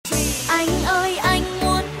Anh ơi anh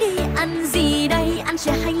muốn đi ăn gì đây, ăn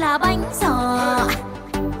chè hay là bánh giò?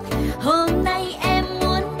 Hôm nay em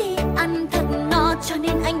muốn đi ăn thật no cho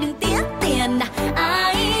nên anh đừng tiếc tiền.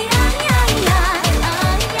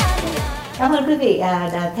 Cảm ơn quý vị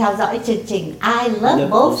đã theo dõi chương trình I Love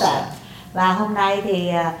Bolsa. Và hôm nay thì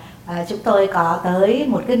chúng tôi có tới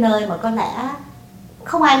một cái nơi mà có lẽ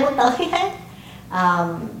không ai muốn tới hết.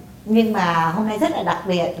 Nhưng mà hôm nay rất là đặc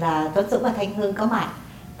biệt là Tuấn Dũng và Thanh Hương có mặt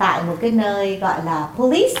tại một cái nơi gọi là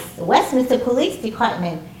Westminster Police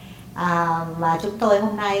Department. Mà chúng tôi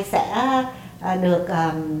hôm nay sẽ được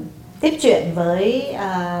tiếp chuyện với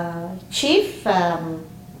Chief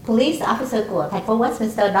Police Officer của thành phố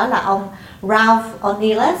Westminster, đó là ông Ralph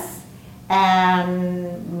O'Neillis, and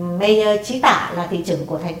Mayor Chí Tạ là thị trưởng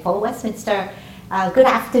của thành phố Westminster. Good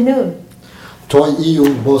afternoon. Toi iu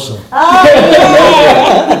bosa. Oh,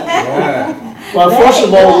 yeah. Well, first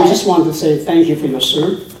of all, we just want to say thank you for your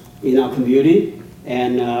service in our community,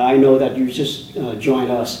 and I know that you just joined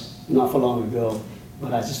us not for long ago,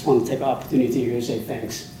 but I just want to take the opportunity here to say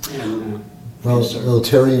thanks. And, well,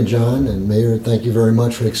 Terry and John and Mayor, thank you very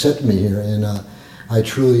much for accepting me here, and I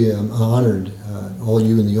truly am honored, all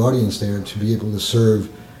you in the audience there, to be able to serve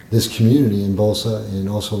this community in Bolsa and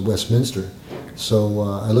also Westminster. So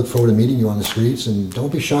I look forward to meeting you on the streets, and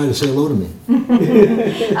don't be shy to say hello to me.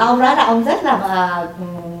 Ông nói là ông rất là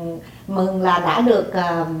mừng là đã được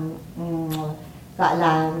gọi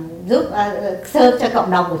là giúp serve cho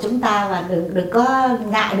cộng đồng của chúng ta, và đừng có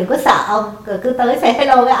ngại, đừng có sợ ông, cứ tới say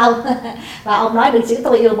hello với ông. Và ông nói được chữ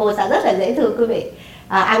tôi yêu Bolsa rất là dễ thương quý vị.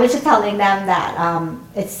 I was just telling them that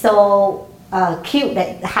it's so cute that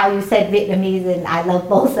how you said Vietnamese and I love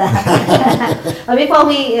Bolsa. But before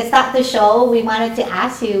we start the show, we wanted to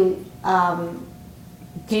ask you,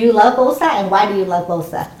 do you love Bolsa, and why do you love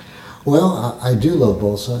Bolsa? Well, I do love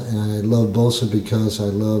Bolsa, and I love Bolsa because I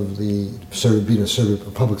love being a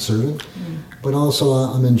public servant, but also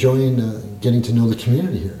I'm enjoying getting to know the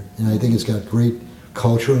community here, and I think it's got great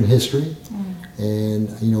culture and history, and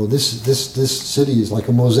you know this city is like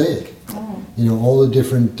a mosaic. You know, all the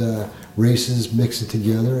different races mix it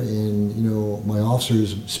together, and you know my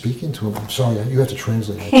officers speaking to them. I'm sorry, you have to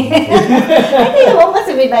translate. I think most of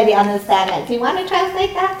everybody understand that. Do you want to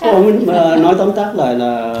translate that? Nói tóm tắt lại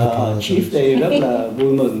là Chief đây rất là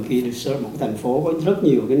vui mừng khi được serve một cái thành phố có rất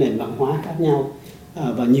nhiều cái nền văn hóa khác nhau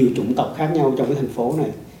và nhiều chủng tộc khác nhau trong cái thành phố này,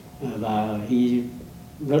 và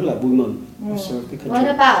rất là vui mừng.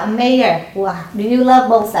 What about Mayor? Wow. Do you love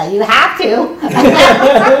Bolsa? You have to.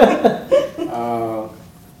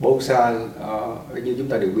 Bolsa như chúng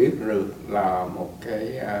ta đều biết được là một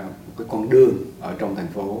cái con đường ở trong thành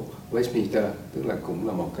phố Westminster, tức là cũng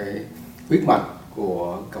là một cái huyết mạch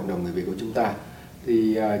của cộng đồng người Việt của chúng ta.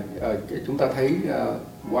 Thì chúng ta thấy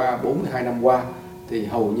qua 42 năm qua thì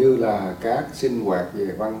hầu như là các sinh hoạt về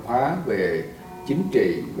văn hóa, về chính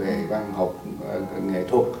trị, về văn học, nghệ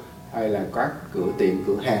thuật hay là các cửa tiệm,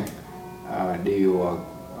 cửa hàng đều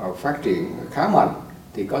phát triển khá mạnh.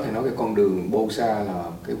 Thì có thể nói cái con đường Bolsa là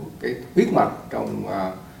cái huyết mạch trong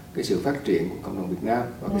cái sự phát triển của cộng đồng Việt Nam,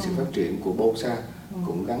 và cái sự phát triển của Bolsa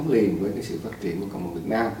cũng gắn liền với cái sự phát triển của cộng đồng Việt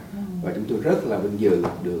Nam. Và chúng tôi rất là vinh dự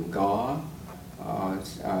được có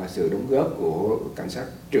sự đóng góp của cảnh sát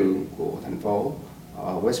trưởng của thành phố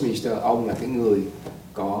Westminster. Ông là cái người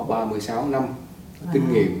có 36 năm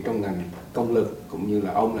kinh nghiệm trong ngành công lực, cũng như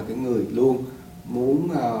là ông là cái người luôn muốn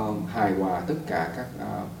hài hòa tất cả các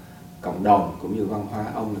cộng đồng cũng như văn hóa.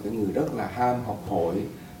 Ông là cái người rất là ham học hỏi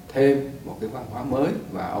thêm một cái văn hóa mới,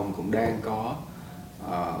 và ông cũng đang có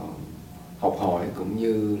học hỏi cũng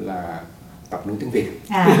như là tập nói tiếng Việt.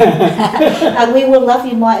 We will love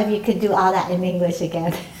you more if you could do all that in English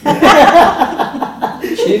again.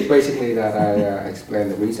 Chief, basically that I explain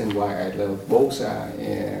the reason why I love Bolsa,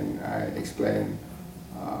 and I explain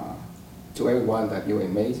to everyone that you're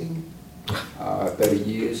amazing. 30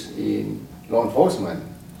 years in law enforcement,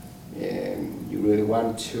 and you really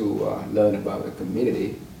want to learn about the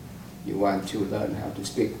community. You want to learn how to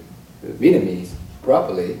speak Vietnamese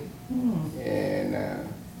properly, and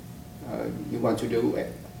you want to do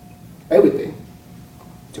everything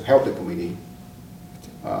to help the community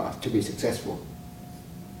to be successful.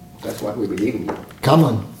 That's what we believe in you. Come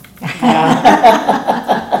on.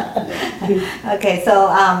 Okay, so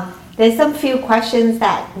there's some few questions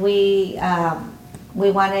that we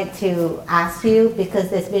wanted to ask you, because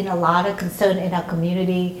there's been a lot of concern in our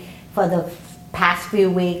community for the past few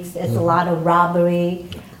weeks. There's a lot of robbery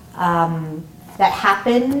that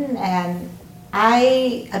happened, and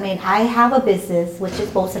I have a business which is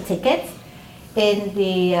Bolsa Tickets in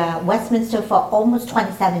the Westminster for almost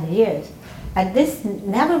 27 years, and this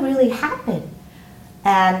never really happened.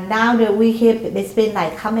 And now that we hear it's been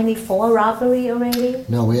like how many, 4 robbery already?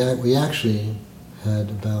 No, we actually had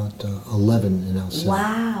about 11 in El City.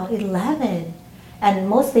 Wow, 11. And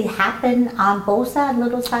mostly happen on both sides,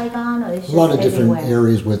 Little Saigon, or it's just A lot of different everywhere?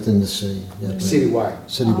 areas within the city. Yeah, Citywide.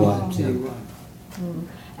 Citywide. Oh.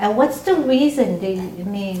 Yeah. And what's the reason? Do you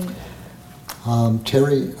mean?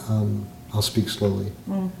 Terry, I'll speak slowly.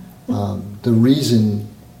 The reason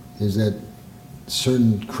is that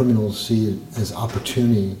certain criminals see it as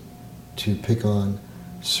opportunity to pick on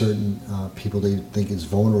certain people they think is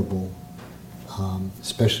vulnerable,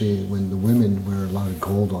 especially when the women wear a lot of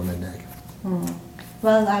gold on their neck.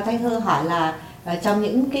 Vâng, Thanh Hương hỏi là trong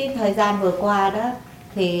những cái thời gian vừa qua đó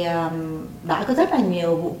thì đã có rất là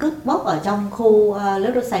nhiều vụ cướp bóc ở trong khu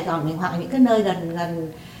Little Sài Gòn mình hoặc những cái nơi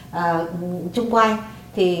gần chung quanh.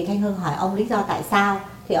 Thì Thanh Hương hỏi ông lý do tại sao,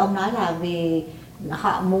 thì ông nói là vì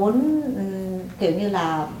họ muốn kiểu như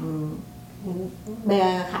là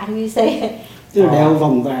how do you say? Tức là đeo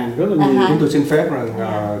vòng vàng rất là nhiều. Chúng tôi xin phép rằng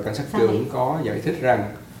cảnh sát Sao trưởng có giải thích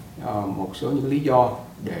rằng một số những lý do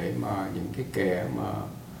để mà những cái kẻ mà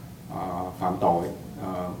phạm tội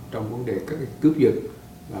trong vấn đề các cái cướp giật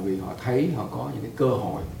là vì họ thấy họ có những cái cơ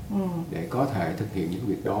hội để có thể thực hiện những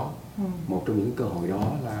việc đó. Một trong những cơ hội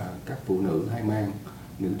đó là các phụ nữ hay mang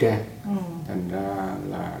nữ trang. Thành ra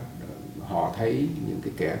là họ thấy những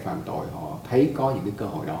cái kẻ phạm tội, họ thấy có những cái cơ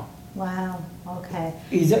hội đó. Wow, okay.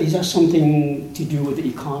 Is that something to do with the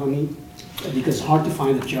economy? Because it's hard to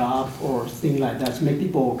find a job or things like that. So make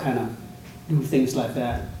people kind of do things like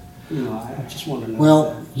that. You know, I just want to know. Well,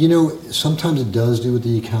 that. you know, sometimes it does do with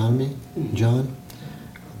the economy, John,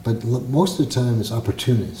 but most of the time it's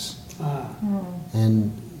opportunities.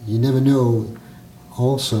 And you never know,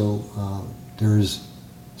 also, there's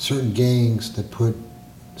certain gangs that put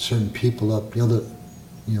certain people up,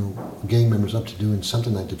 gang members up to doing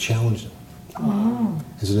something like to challenge them.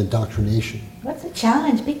 It's an indoctrination. What's the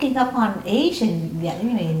challenge picking up on Asian? Yeah, you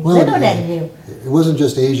mean Well, little than you. It wasn't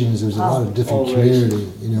just Asians. There was a lot of different All community.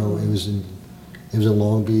 You know, it was in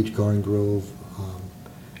Long Beach, Garden Grove,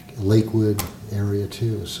 Lakewood area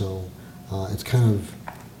too. So it's kind of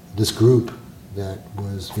this group that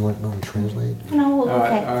was. You want to translate? No,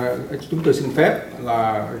 okay. Chúng tôi xin phép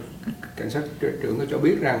là cảnh sát trưởng có cho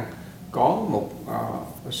biết rằng có một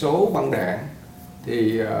số băng đảng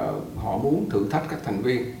thì họ muốn thử thách các thành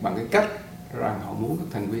viên bằng cái cách rằng họ muốn các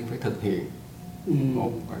thành viên phải thực hiện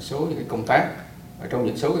một số những cái công tác. Ở trong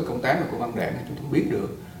những số cái công tác mà của băng đảng chúng tôi biết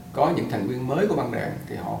được có những thành viên mới của băng đảng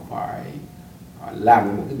thì họ phải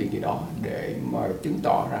làm một cái việc gì đó để mà chứng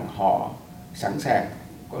tỏ rằng họ sẵn sàng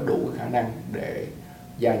có đủ cái khả năng để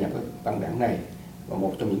gia nhập cái băng đảng này, và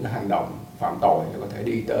một trong những cái hành động phạm tội là có thể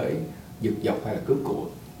đi tới giật dọc hay là cướp của.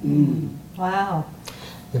 Wow.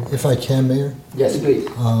 If I can, Mayor. Yes, please.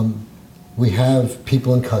 We have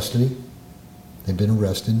people in custody. They've been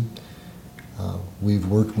arrested. We've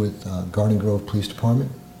worked with Garden Grove Police Department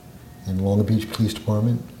and Long Beach Police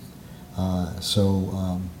Department. So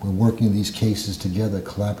we're working these cases together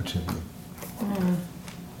collaboratively.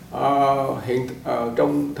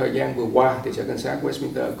 Trong thời gian vừa qua thì sở cảnh sát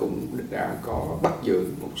Westminster cũng đã có bắt giữ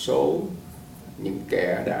một số những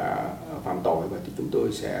kẻ đã phạm tội, và thì chúng tôi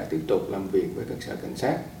sẽ tiếp tục làm việc với các sở cảnh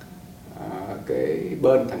sát cái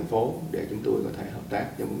bên thành phố để chúng tôi có thể hợp tác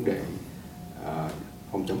trong vấn đề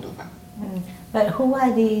phòng chống tội phạm. But who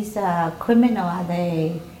are these criminals? Are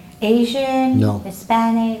they Asian, No.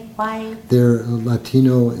 Hispanic, white? They're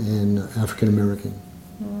Latino and African American.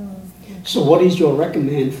 So what is your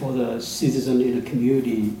recommend for the citizen in the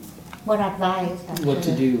community? What advice? What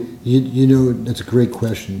to do? You know, that's a great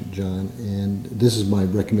question, John, and this is my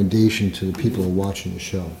recommendation to the people who are watching the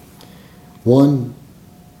show. One,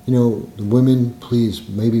 you know, the women, please,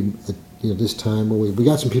 maybe at this time, we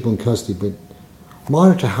got some people in custody, but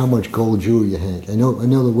monitor how much gold jewelry you hang. I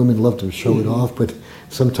know the women love to show it off, but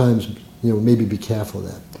sometimes, maybe be careful of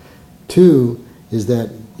that. Two is that,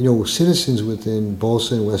 citizens within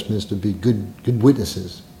Bolsa and Westminster be good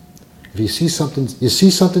witnesses. If you see something,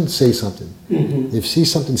 say something. If you see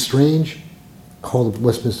something strange, call the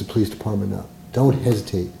Westminster Police Department up. Don't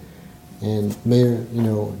hesitate. And Mayor,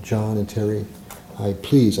 John and Terry, I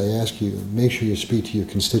ask you, make sure you speak to your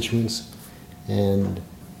constituents and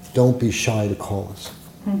don't be shy to call us.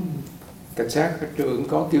 Cảnh sát trưởng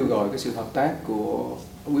có kêu gọi cái sự hợp tác của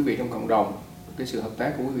quý vị trong cộng đồng. Cái sự hợp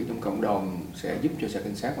tác của quý vị trong cộng đồng sẽ giúp cho sở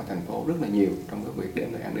cảnh sát và thành phố rất là nhiều trong cái việc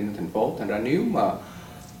đem lại an ninh cho thành phố. Thành ra nếu mà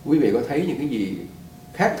quý vị có thấy những cái gì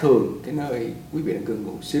khác thường cái nơi quý vị đang cư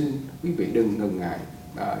ngụ, xin quý vị đừng ngần ngại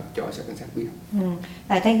cho sở cảnh sát biết.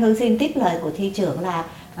 Và Thanh Hương xin tiếp lời của thị trưởng là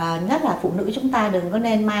nhất là phụ nữ chúng ta đừng có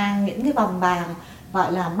nên mang những cái vòng vàng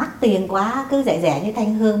gọi là mắc tiền quá, cứ rẻ rẻ như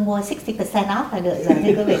Thanh Hương mua 60% off là được rồi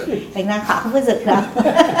thưa quý vị. Thành ra họ không có giật đâu.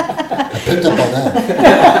 Picked up on that.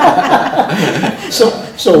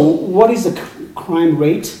 So what is the crime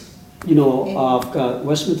rate, of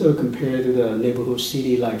Westminster compared to the neighborhood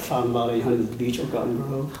city like Farm Valley, Huntington Beach, or Garden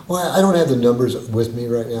Grove? Well, I don't have the numbers with me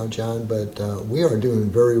right now, John, but we are doing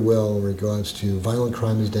very well in regards to violent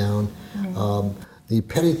crime is down. The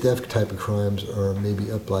petty theft type of crimes are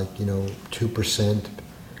maybe up like 2%,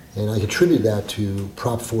 and I attribute that to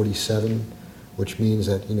Prop 47, which means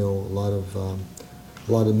that a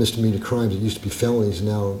lot of misdemeanor crimes that used to be felonies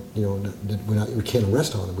now we can't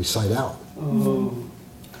arrest on them, we cite out.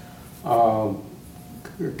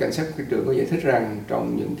 Cảnh sát môi trường có giải thích rằng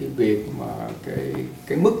trong những cái việc mà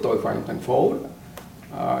cái mức tội phạm thành phố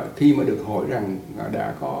khi mà được hỏi rằng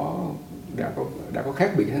đã có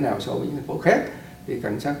khác biệt thế nào so với những thành phố khác, thì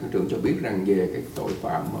cảnh sát môi trường cho biết rằng về cái tội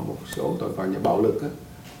phạm mà một số tội phạm về bạo lực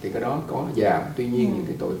thì cái đó có giảm. Tuy nhiên những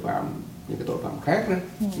cái tội phạm khác đó,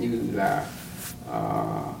 như là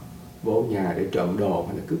vô nhà để trộm đồ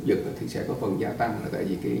hay là cướp giật thì sẽ có phần gia tăng, là tại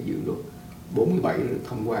vì cái dự luật 47 được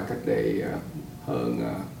thông qua cách đây hơn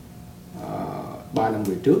 3 năm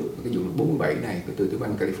về trước. Cái dự luật 47 này từ tiểu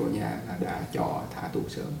bang California là đã cho thả tù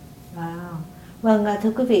sớm. Wow. Vâng,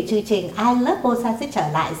 thưa quý vị, chương trình I Love Bosa sẽ trở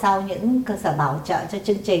lại sau những cơ sở bảo trợ cho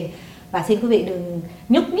chương trình. Và xin quý vị đừng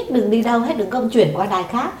nhúc nhích, đừng đi đâu hết, đừng có chuyển qua đài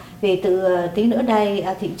khác. Vì từ tí nữa đây,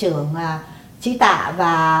 thị trưởng Chí Tạ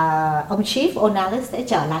và ông Chief O'Neill sẽ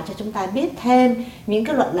trở lại cho chúng ta biết thêm những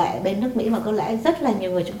cái luật lệ bên nước Mỹ mà có lẽ rất là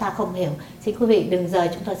nhiều người chúng ta không hiểu. Xin quý vị đừng rời,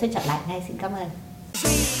 chúng tôi sẽ trở lại ngay. Xin cảm ơn.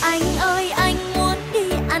 Anh ơi, anh muốn đi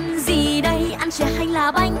ăn gì đây? Ăn chè hay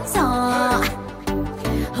là bánh giò?